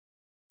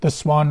The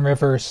Swan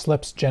River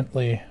slips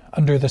gently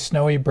under the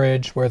snowy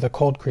bridge where the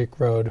Cold Creek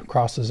Road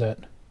crosses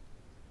it.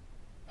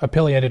 A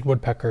pileated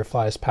woodpecker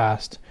flies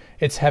past,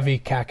 its heavy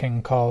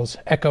cacking calls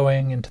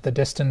echoing into the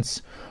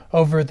distance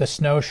over the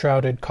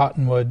snow-shrouded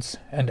cottonwoods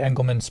and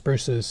Engelmann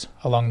spruces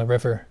along the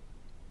river.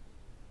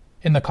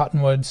 In the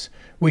cottonwoods,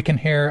 we can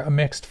hear a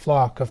mixed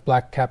flock of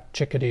black-capped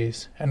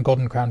chickadees and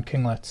golden-crowned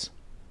kinglets,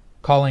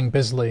 calling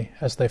busily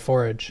as they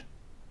forage.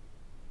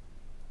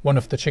 One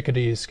of the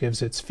chickadees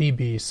gives its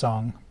Phoebe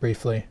song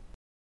briefly.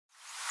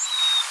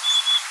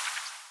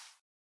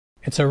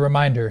 It's a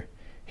reminder,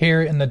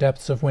 here in the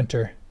depths of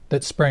winter,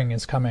 that spring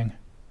is coming.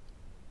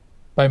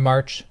 By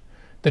March,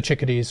 the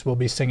chickadees will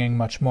be singing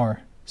much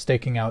more,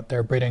 staking out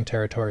their breeding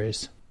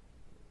territories.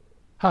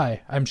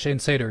 Hi, I'm Shane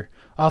Sater,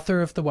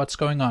 author of the What's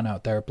Going On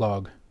Out There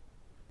blog.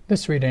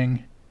 This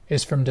reading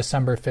is from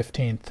December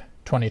 15th,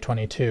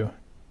 2022.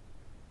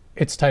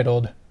 It's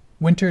titled,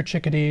 Winter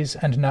Chickadees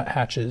and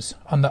Nuthatches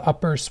on the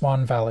Upper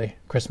Swan Valley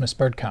Christmas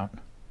Bird Count.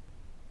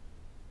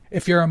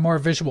 If you're a more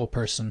visual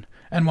person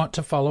and want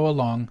to follow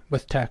along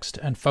with text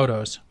and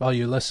photos while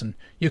you listen,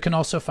 you can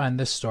also find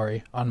this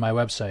story on my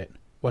website,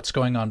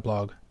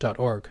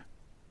 what'sgoingonblog.org.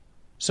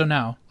 So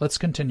now, let's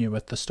continue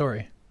with the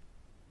story.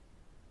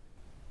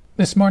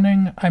 This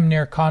morning, I'm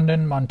near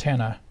Condon,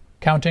 Montana,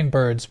 counting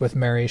birds with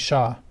Mary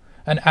Shaw,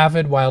 an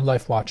avid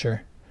wildlife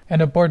watcher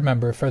and a board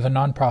member for the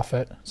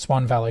nonprofit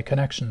Swan Valley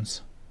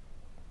Connections.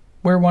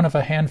 We're one of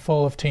a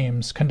handful of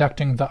teams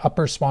conducting the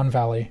Upper Swan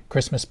Valley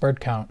Christmas Bird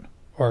Count,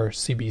 or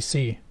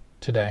CBC,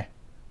 today.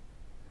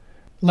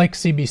 Like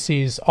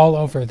CBCs all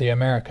over the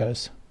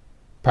Americas,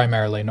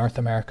 primarily North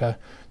America,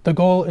 the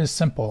goal is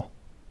simple: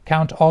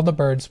 count all the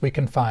birds we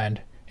can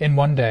find in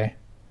one day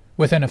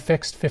within a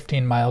fixed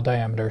 15-mile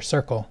diameter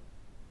circle.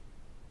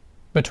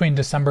 Between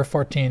December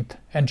 14th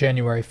and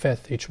January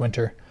 5th each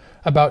winter,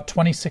 about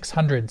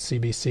 2,600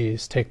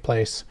 CBCs take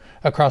place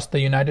across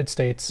the United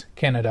States,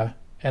 Canada,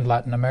 and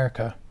Latin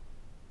America.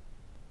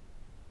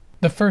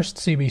 The first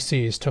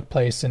CBCs took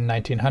place in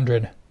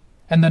 1900,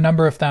 and the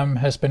number of them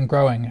has been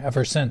growing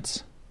ever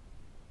since.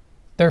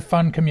 They're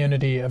fun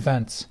community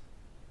events,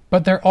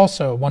 but they're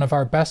also one of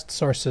our best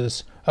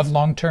sources of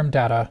long-term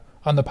data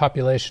on the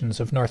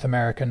populations of North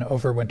American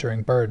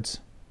overwintering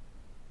birds.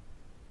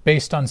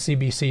 Based on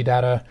CBC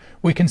data,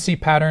 we can see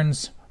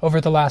patterns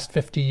over the last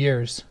 50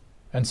 years,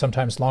 and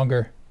sometimes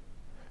longer,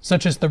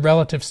 such as the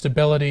relative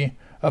stability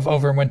of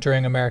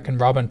overwintering American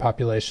robin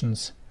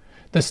populations,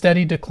 the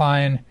steady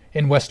decline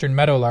in western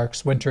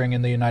meadowlarks wintering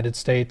in the United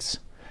States,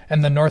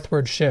 and the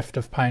northward shift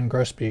of pine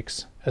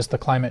grosbeaks as the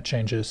climate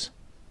changes.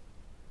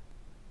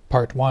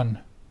 Part 1.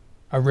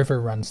 A river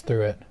runs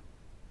through it.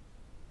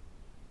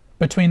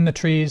 Between the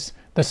trees,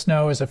 the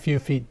snow is a few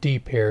feet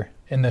deep here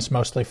in this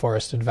mostly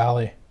forested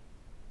valley.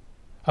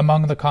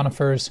 Among the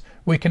conifers,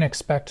 we can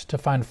expect to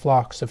find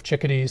flocks of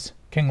chickadees,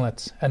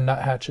 kinglets, and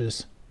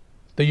nuthatches,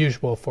 the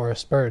usual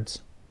forest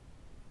birds.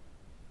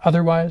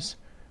 Otherwise,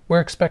 we're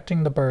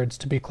expecting the birds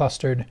to be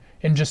clustered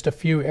in just a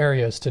few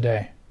areas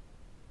today.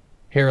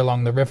 Here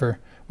along the river,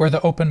 where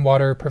the open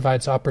water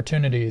provides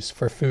opportunities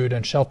for food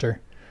and shelter,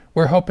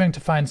 we're hoping to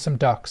find some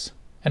ducks,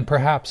 and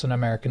perhaps an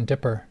American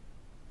dipper.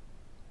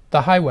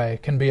 The highway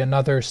can be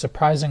another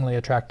surprisingly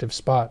attractive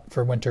spot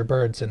for winter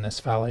birds in this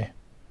valley.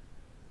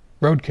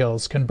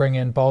 Roadkills can bring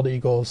in bald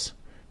eagles,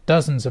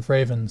 dozens of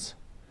ravens,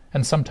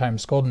 and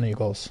sometimes golden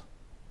eagles.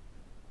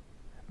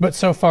 But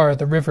so far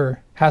the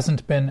river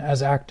hasn't been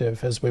as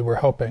active as we were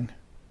hoping.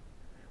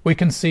 We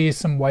can see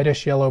some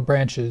whitish-yellow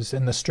branches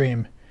in the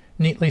stream,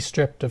 neatly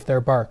stripped of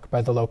their bark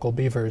by the local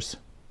beavers.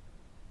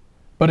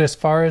 But as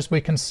far as we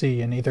can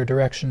see in either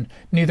direction,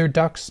 neither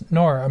ducks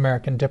nor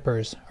American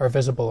dippers are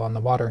visible on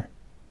the water.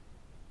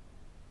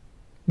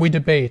 We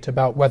debate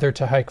about whether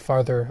to hike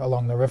farther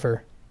along the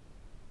river.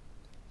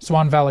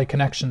 Swan Valley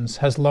Connections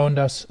has loaned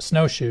us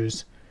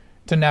snowshoes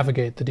to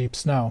navigate the deep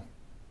snow,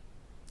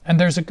 and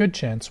there's a good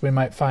chance we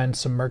might find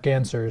some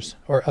mergansers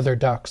or other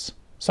ducks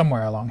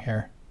somewhere along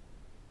here.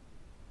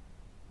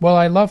 Well,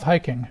 I love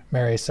hiking,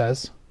 Mary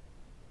says.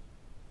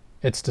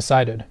 It's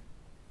decided.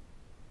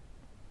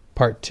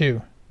 Part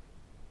 2.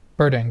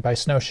 Birding by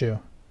snowshoe.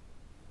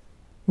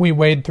 We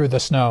wade through the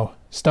snow,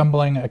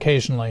 stumbling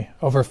occasionally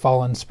over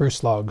fallen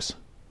spruce logs.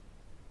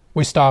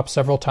 We stop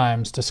several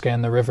times to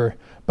scan the river,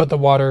 but the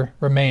water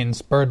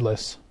remains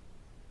birdless.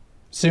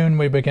 Soon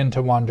we begin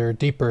to wander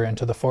deeper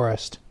into the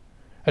forest,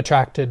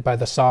 attracted by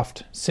the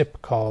soft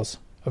sip calls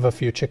of a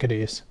few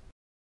chickadees.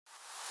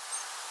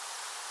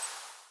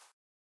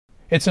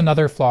 It's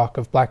another flock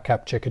of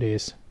black-capped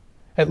chickadees,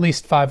 at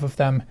least 5 of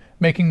them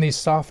making these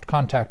soft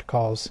contact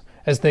calls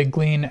as they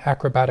glean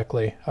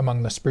acrobatically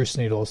among the spruce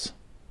needles.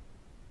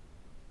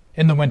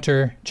 In the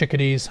winter,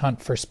 chickadees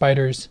hunt for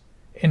spiders,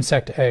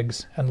 insect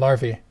eggs, and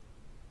larvae.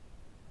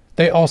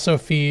 They also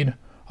feed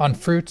on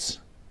fruits,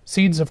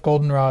 seeds of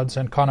goldenrods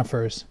and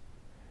conifers,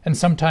 and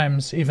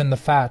sometimes even the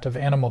fat of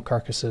animal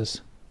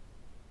carcasses.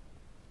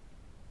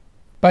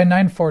 By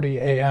 9:40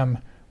 a.m.,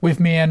 we've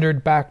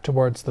meandered back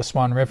towards the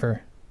Swan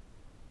River.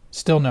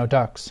 Still no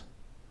ducks.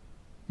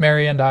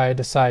 Mary and I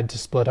decide to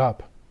split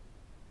up.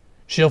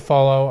 She'll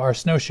follow our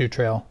snowshoe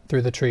trail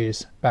through the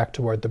trees back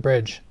toward the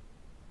bridge.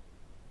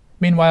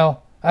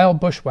 Meanwhile, I'll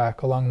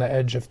bushwhack along the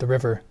edge of the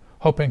river,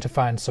 hoping to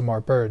find some more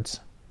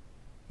birds.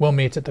 We'll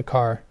meet at the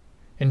car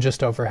in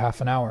just over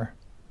half an hour.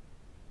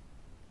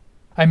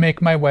 I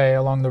make my way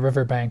along the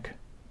riverbank,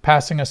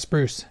 passing a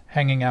spruce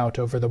hanging out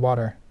over the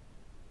water.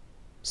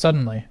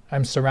 Suddenly,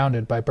 I'm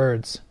surrounded by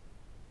birds.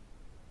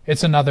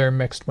 It's another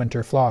mixed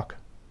winter flock.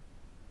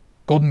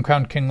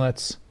 Golden-crowned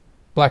kinglets,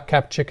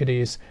 black-capped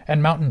chickadees,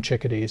 and mountain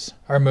chickadees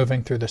are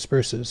moving through the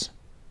spruces.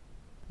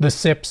 The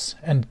sips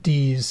and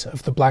dees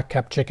of the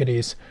black-capped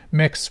chickadees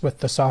mix with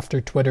the softer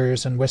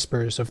twitters and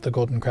whispers of the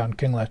golden-crowned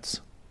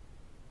kinglets.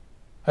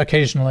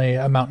 Occasionally,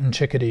 a mountain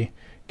chickadee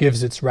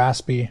gives its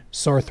raspy,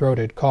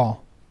 sore-throated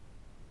call.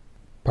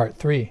 Part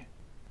 3.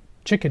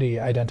 Chickadee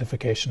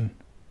Identification.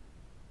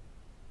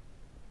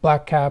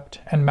 Black-capped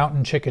and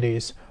mountain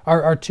chickadees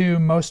are our two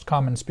most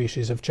common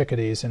species of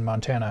chickadees in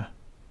Montana.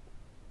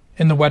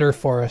 In the wetter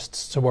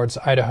forests towards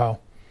Idaho,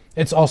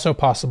 it's also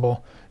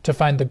possible to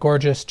find the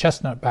gorgeous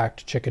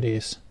chestnut-backed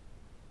chickadees.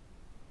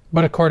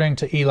 But according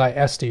to Eli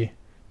Esty,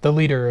 the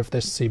leader of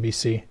this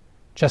CBC,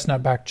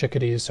 chestnut-backed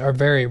chickadees are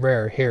very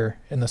rare here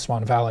in the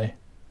Swan Valley.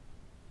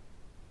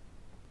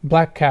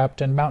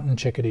 Black-capped and mountain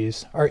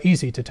chickadees are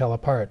easy to tell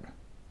apart.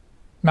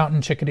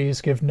 Mountain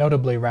chickadees give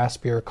notably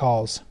raspier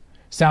calls,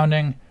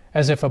 sounding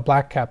as if a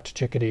black-capped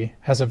chickadee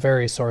has a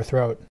very sore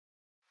throat.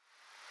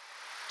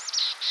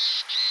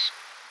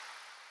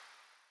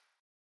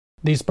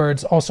 These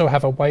birds also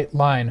have a white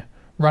line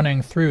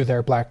running through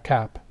their black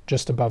cap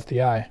just above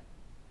the eye.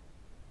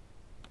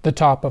 The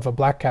top of a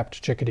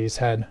black-capped chickadee's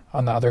head,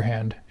 on the other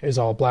hand, is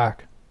all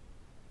black.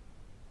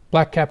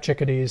 Black-capped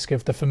chickadees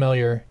give the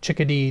familiar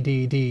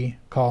chickadee-dee-dee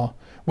call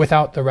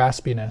without the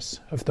raspiness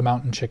of the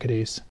mountain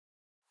chickadees.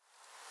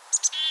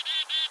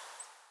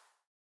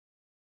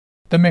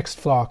 The mixed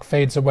flock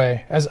fades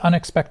away as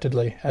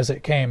unexpectedly as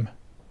it came.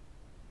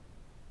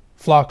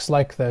 Flocks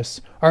like this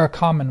are a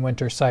common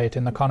winter sight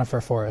in the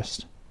conifer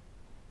forest,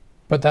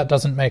 but that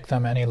doesn't make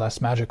them any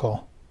less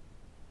magical.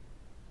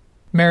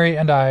 Mary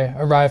and I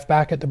arrive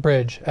back at the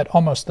bridge at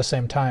almost the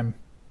same time.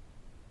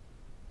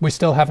 We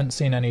still haven't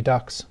seen any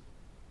ducks.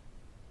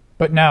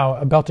 But now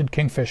a belted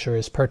kingfisher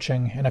is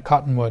perching in a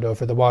cottonwood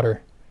over the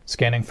water,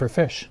 scanning for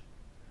fish.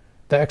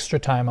 The extra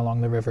time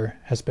along the river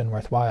has been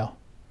worthwhile.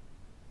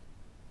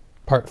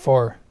 Part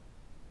 4.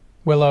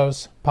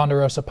 Willows,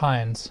 ponderosa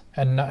pines,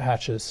 and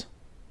nuthatches.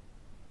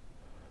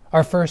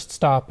 Our first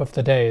stop of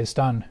the day is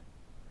done.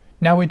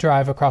 Now we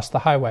drive across the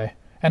highway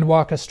and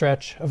walk a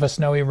stretch of a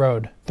snowy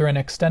road through an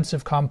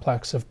extensive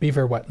complex of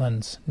beaver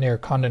wetlands near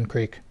Condon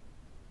Creek.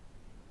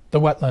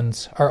 The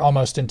wetlands are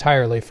almost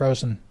entirely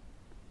frozen.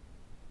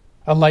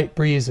 A light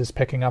breeze is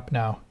picking up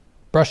now,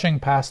 brushing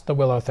past the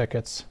willow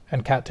thickets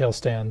and cattail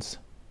stands.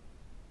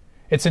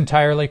 It's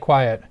entirely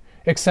quiet,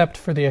 except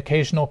for the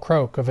occasional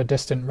croak of a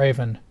distant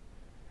raven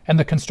and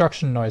the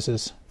construction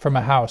noises from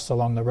a house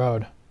along the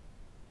road.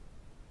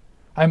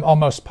 I'm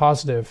almost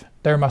positive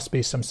there must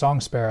be some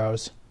song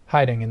sparrows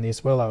hiding in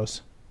these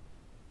willows.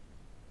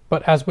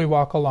 But as we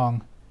walk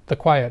along, the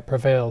quiet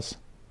prevails.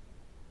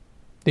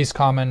 These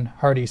common,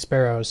 hardy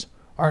sparrows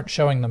aren't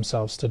showing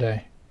themselves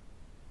today.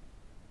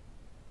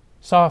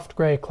 Soft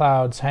gray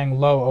clouds hang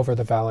low over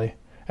the valley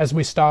as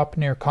we stop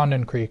near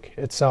Condon Creek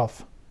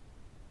itself.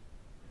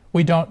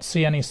 We don't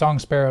see any song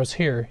sparrows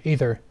here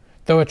either,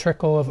 though a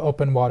trickle of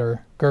open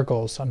water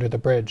gurgles under the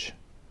bridge.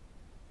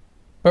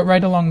 But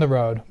right along the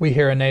road, we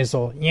hear a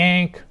nasal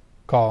yank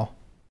call.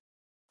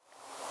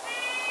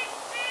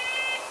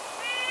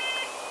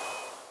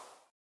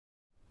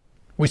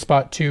 We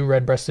spot two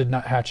red-breasted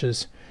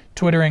nuthatches,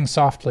 twittering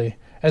softly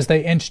as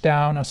they inch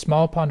down a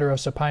small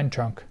ponderosa pine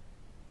trunk.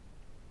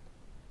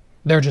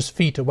 They're just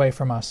feet away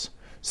from us,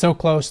 so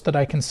close that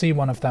I can see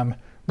one of them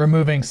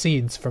removing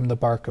seeds from the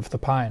bark of the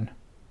pine.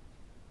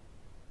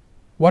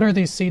 What are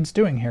these seeds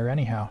doing here,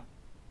 anyhow?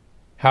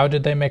 How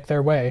did they make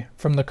their way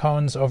from the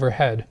cones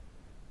overhead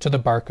to the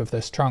bark of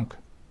this trunk?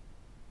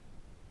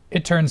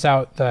 It turns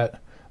out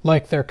that,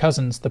 like their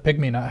cousins the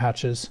pygmy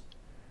nuthatches,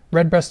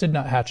 red-breasted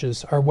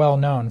nuthatches are well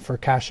known for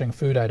caching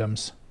food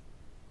items.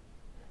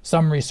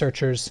 Some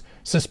researchers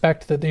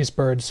suspect that these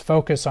birds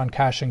focus on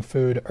caching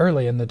food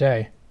early in the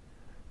day,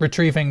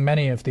 retrieving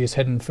many of these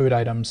hidden food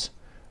items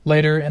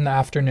later in the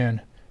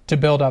afternoon to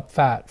build up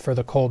fat for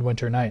the cold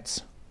winter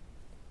nights.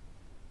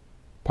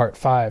 Part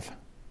 5.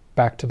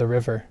 Back to the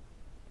river.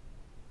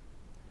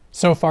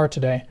 So far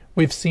today,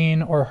 we've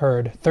seen or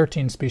heard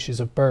 13 species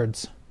of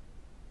birds.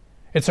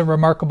 It's a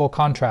remarkable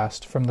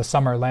contrast from the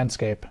summer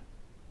landscape.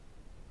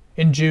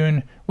 In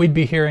June, we'd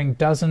be hearing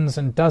dozens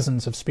and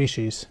dozens of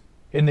species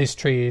in these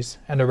trees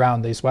and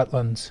around these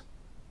wetlands.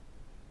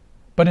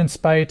 But in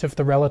spite of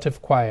the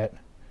relative quiet,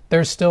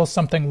 there's still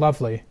something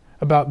lovely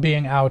about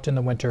being out in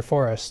the winter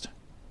forest.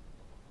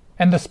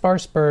 And the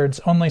sparse birds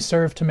only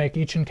serve to make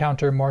each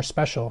encounter more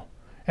special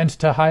and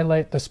to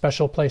highlight the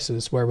special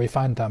places where we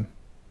find them.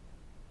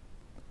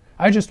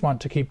 I just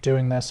want to keep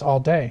doing this all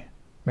day,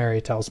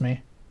 Mary tells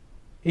me.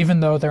 Even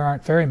though there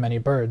aren't very many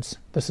birds,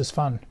 this is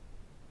fun.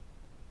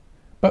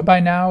 But by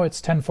now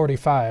it's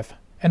 10:45,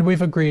 and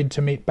we've agreed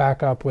to meet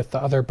back up with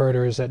the other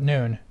birders at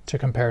noon to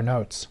compare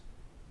notes.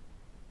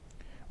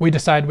 We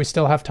decide we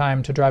still have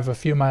time to drive a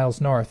few miles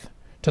north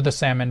to the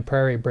Salmon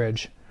Prairie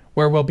Bridge,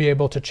 where we'll be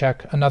able to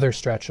check another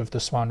stretch of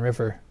the Swan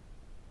River.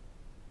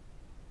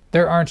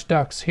 There aren't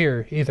ducks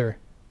here either,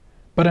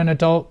 but an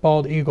adult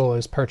bald eagle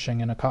is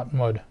perching in a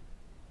cottonwood.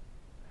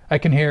 I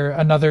can hear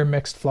another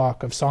mixed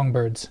flock of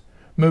songbirds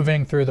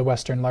moving through the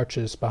western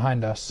larches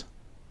behind us.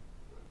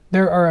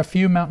 There are a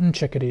few mountain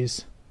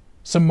chickadees,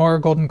 some more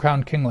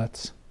golden-crowned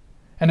kinglets,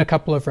 and a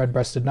couple of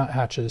red-breasted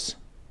nuthatches.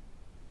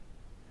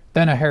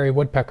 Then a hairy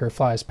woodpecker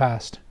flies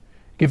past,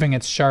 giving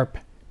its sharp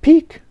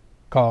peek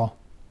call.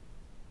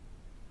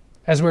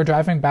 As we're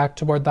driving back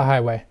toward the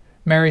highway,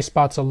 Mary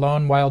spots a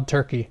lone wild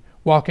turkey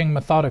walking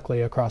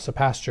methodically across a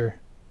pasture.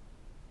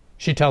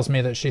 She tells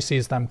me that she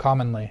sees them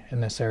commonly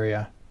in this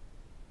area.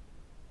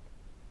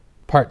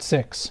 Part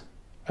 6.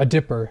 A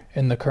dipper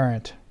in the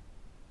current.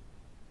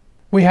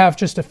 We have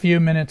just a few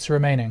minutes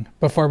remaining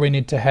before we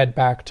need to head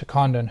back to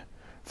Condon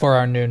for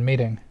our noon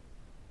meeting.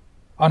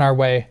 On our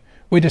way,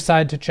 we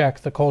decide to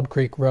check the Cold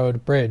Creek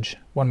Road bridge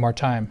one more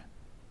time,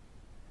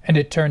 and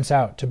it turns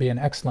out to be an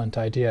excellent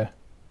idea.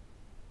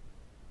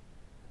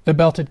 The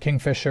belted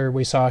kingfisher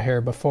we saw here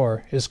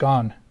before is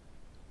gone,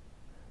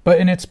 but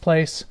in its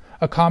place,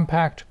 a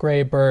compact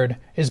gray bird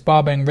is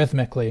bobbing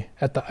rhythmically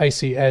at the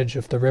icy edge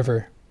of the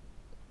river.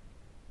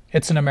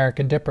 It's an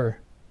American dipper.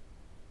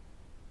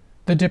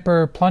 The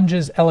dipper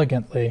plunges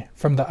elegantly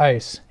from the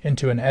ice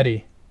into an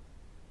eddy.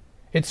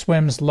 It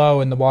swims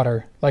low in the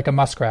water like a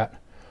muskrat,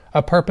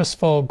 a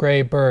purposeful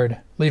gray bird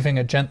leaving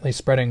a gently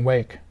spreading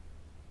wake.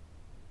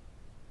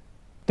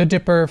 The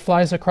dipper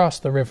flies across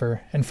the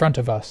river in front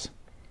of us,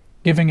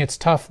 giving its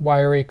tough,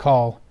 wiry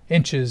call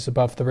inches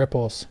above the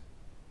ripples.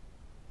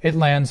 It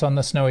lands on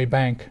the snowy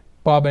bank,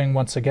 bobbing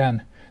once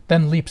again,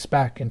 then leaps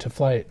back into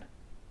flight.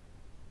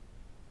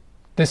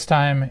 This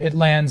time it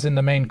lands in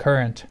the main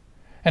current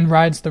and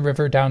rides the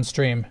river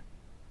downstream,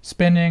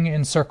 spinning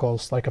in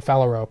circles like a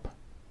phalarope.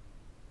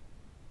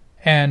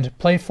 And,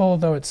 playful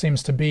though it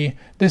seems to be,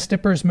 this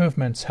dipper's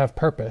movements have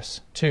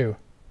purpose, too.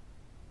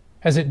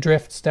 As it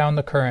drifts down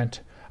the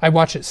current, I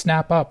watch it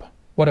snap up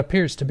what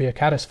appears to be a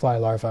caddisfly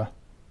larva.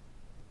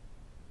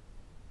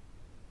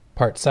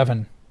 Part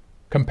 7.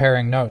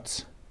 Comparing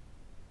Notes.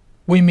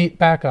 We meet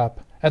back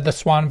up at the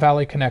Swan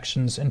Valley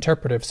Connections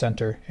Interpretive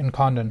Center in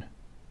Condon.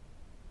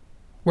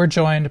 We're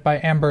joined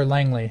by Amber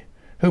Langley,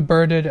 who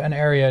birded an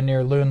area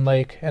near Loon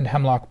Lake and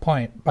Hemlock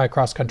Point by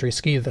cross-country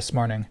ski this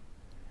morning,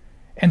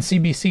 and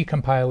CBC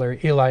compiler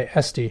Eli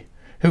Esty,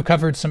 who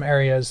covered some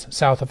areas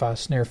south of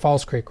us near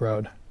Falls Creek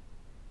Road.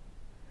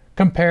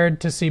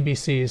 Compared to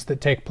CBCs that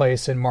take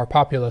place in more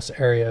populous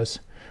areas,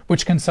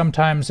 which can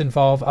sometimes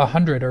involve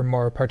 100 or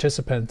more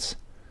participants,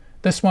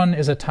 this one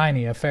is a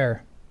tiny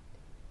affair.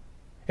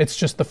 It's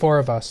just the four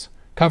of us,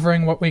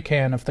 covering what we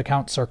can of the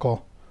count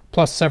circle,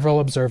 plus several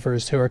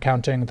observers who are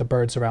counting the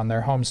birds around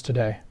their homes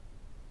today.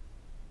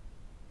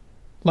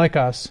 Like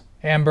us,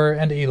 Amber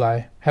and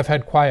Eli have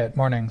had quiet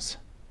mornings.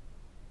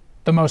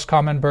 The most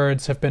common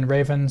birds have been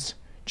ravens,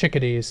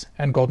 chickadees,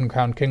 and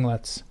golden-crowned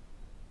kinglets,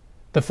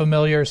 the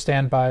familiar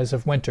standbys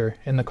of winter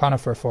in the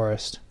conifer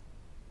forest.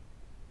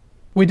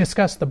 We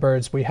discuss the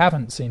birds we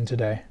haven't seen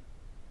today.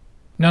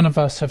 None of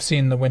us have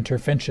seen the winter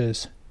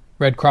finches,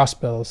 red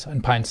crossbills,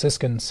 and pine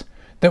siskins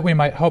that we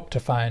might hope to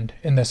find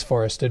in this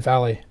forested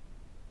valley.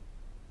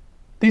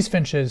 These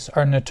finches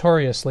are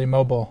notoriously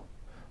mobile,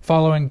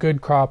 following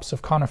good crops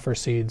of conifer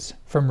seeds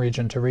from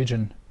region to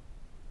region.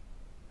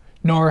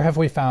 Nor have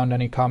we found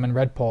any common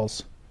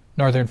redpolls,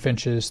 northern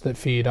finches that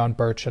feed on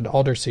birch and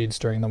alder seeds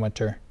during the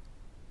winter.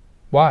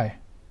 Why?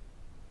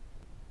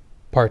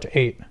 Part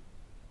 8.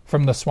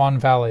 From the Swan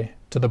Valley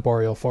to the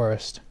Boreal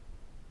Forest.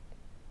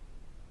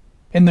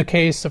 In the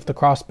case of the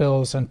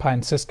crossbills and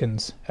pine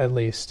siskins, at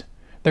least,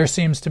 there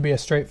seems to be a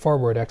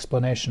straightforward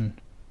explanation.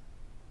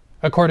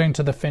 According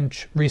to the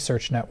Finch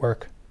Research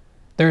Network,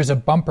 there is a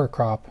bumper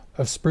crop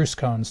of spruce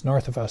cones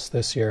north of us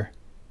this year.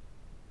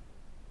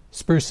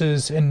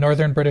 Spruces in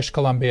northern British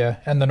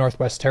Columbia and the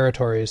Northwest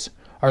Territories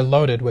are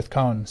loaded with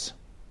cones.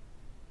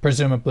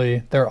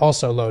 Presumably, they're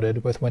also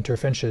loaded with winter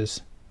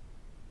finches.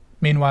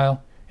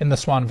 Meanwhile, in the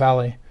Swan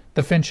Valley,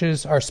 the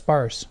finches are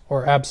sparse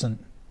or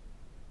absent.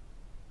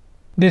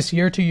 This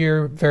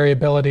year-to-year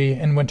variability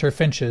in winter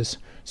finches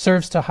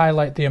serves to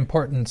highlight the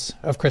importance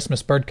of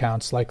Christmas bird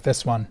counts like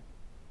this one.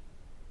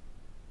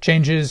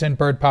 Changes in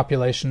bird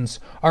populations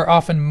are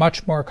often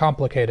much more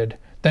complicated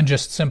than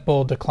just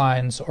simple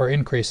declines or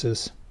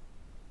increases.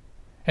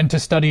 And to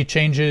study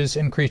changes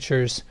in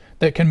creatures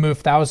that can move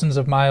thousands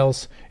of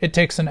miles, it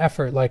takes an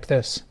effort like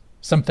this,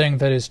 something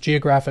that is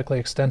geographically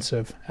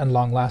extensive and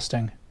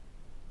long-lasting.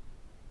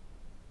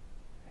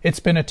 It's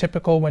been a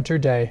typical winter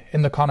day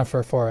in the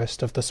conifer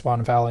forest of the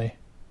Swan Valley.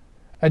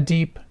 A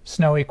deep,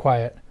 snowy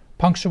quiet,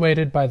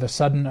 punctuated by the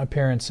sudden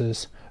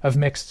appearances of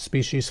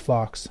mixed-species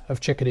flocks of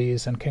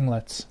chickadees and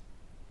kinglets.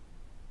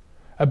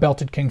 A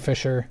belted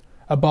kingfisher,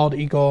 a bald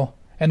eagle,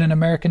 and an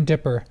American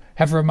dipper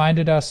have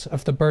reminded us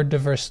of the bird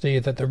diversity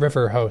that the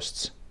river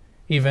hosts,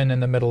 even in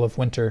the middle of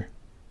winter.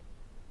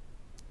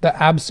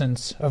 The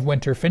absence of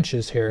winter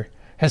finches here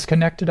has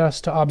connected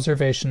us to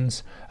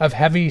observations of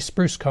heavy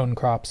spruce cone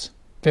crops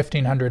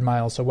 1,500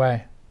 miles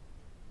away.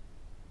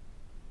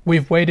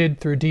 We've waded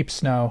through deep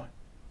snow,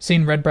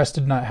 seen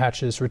red-breasted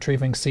nuthatches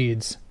retrieving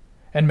seeds,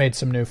 and made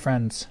some new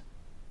friends.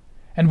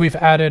 And we've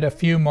added a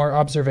few more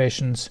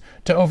observations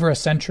to over a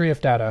century of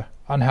data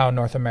on how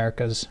North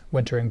America's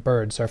wintering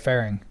birds are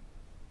faring.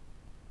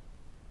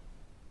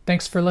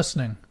 Thanks for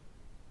listening.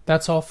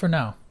 That's all for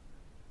now.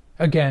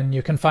 Again,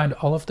 you can find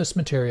all of this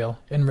material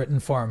in written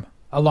form,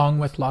 along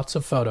with lots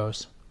of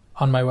photos,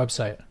 on my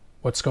website,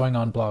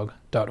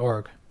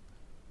 whatsgoingonblog.org.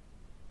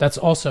 That's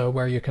also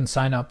where you can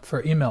sign up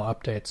for email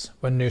updates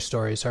when new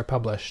stories are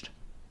published.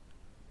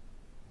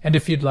 And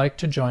if you'd like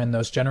to join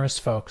those generous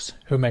folks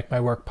who make my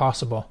work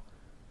possible,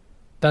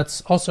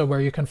 that's also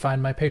where you can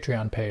find my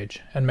Patreon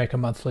page and make a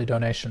monthly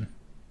donation.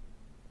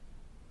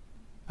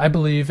 I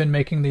believe in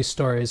making these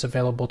stories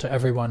available to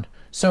everyone,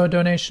 so a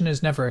donation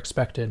is never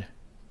expected.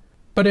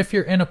 But if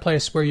you're in a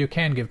place where you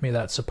can give me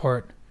that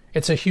support,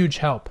 it's a huge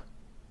help.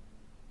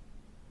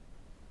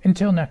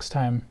 Until next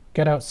time,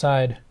 get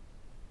outside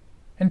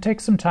and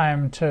take some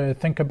time to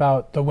think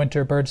about the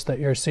winter birds that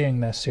you're seeing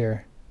this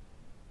year.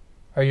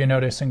 Are you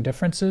noticing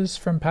differences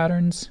from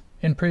patterns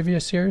in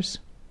previous years?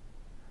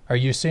 Are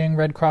you seeing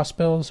red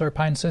crossbills or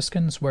pine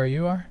siskins where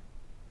you are?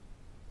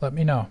 Let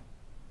me know.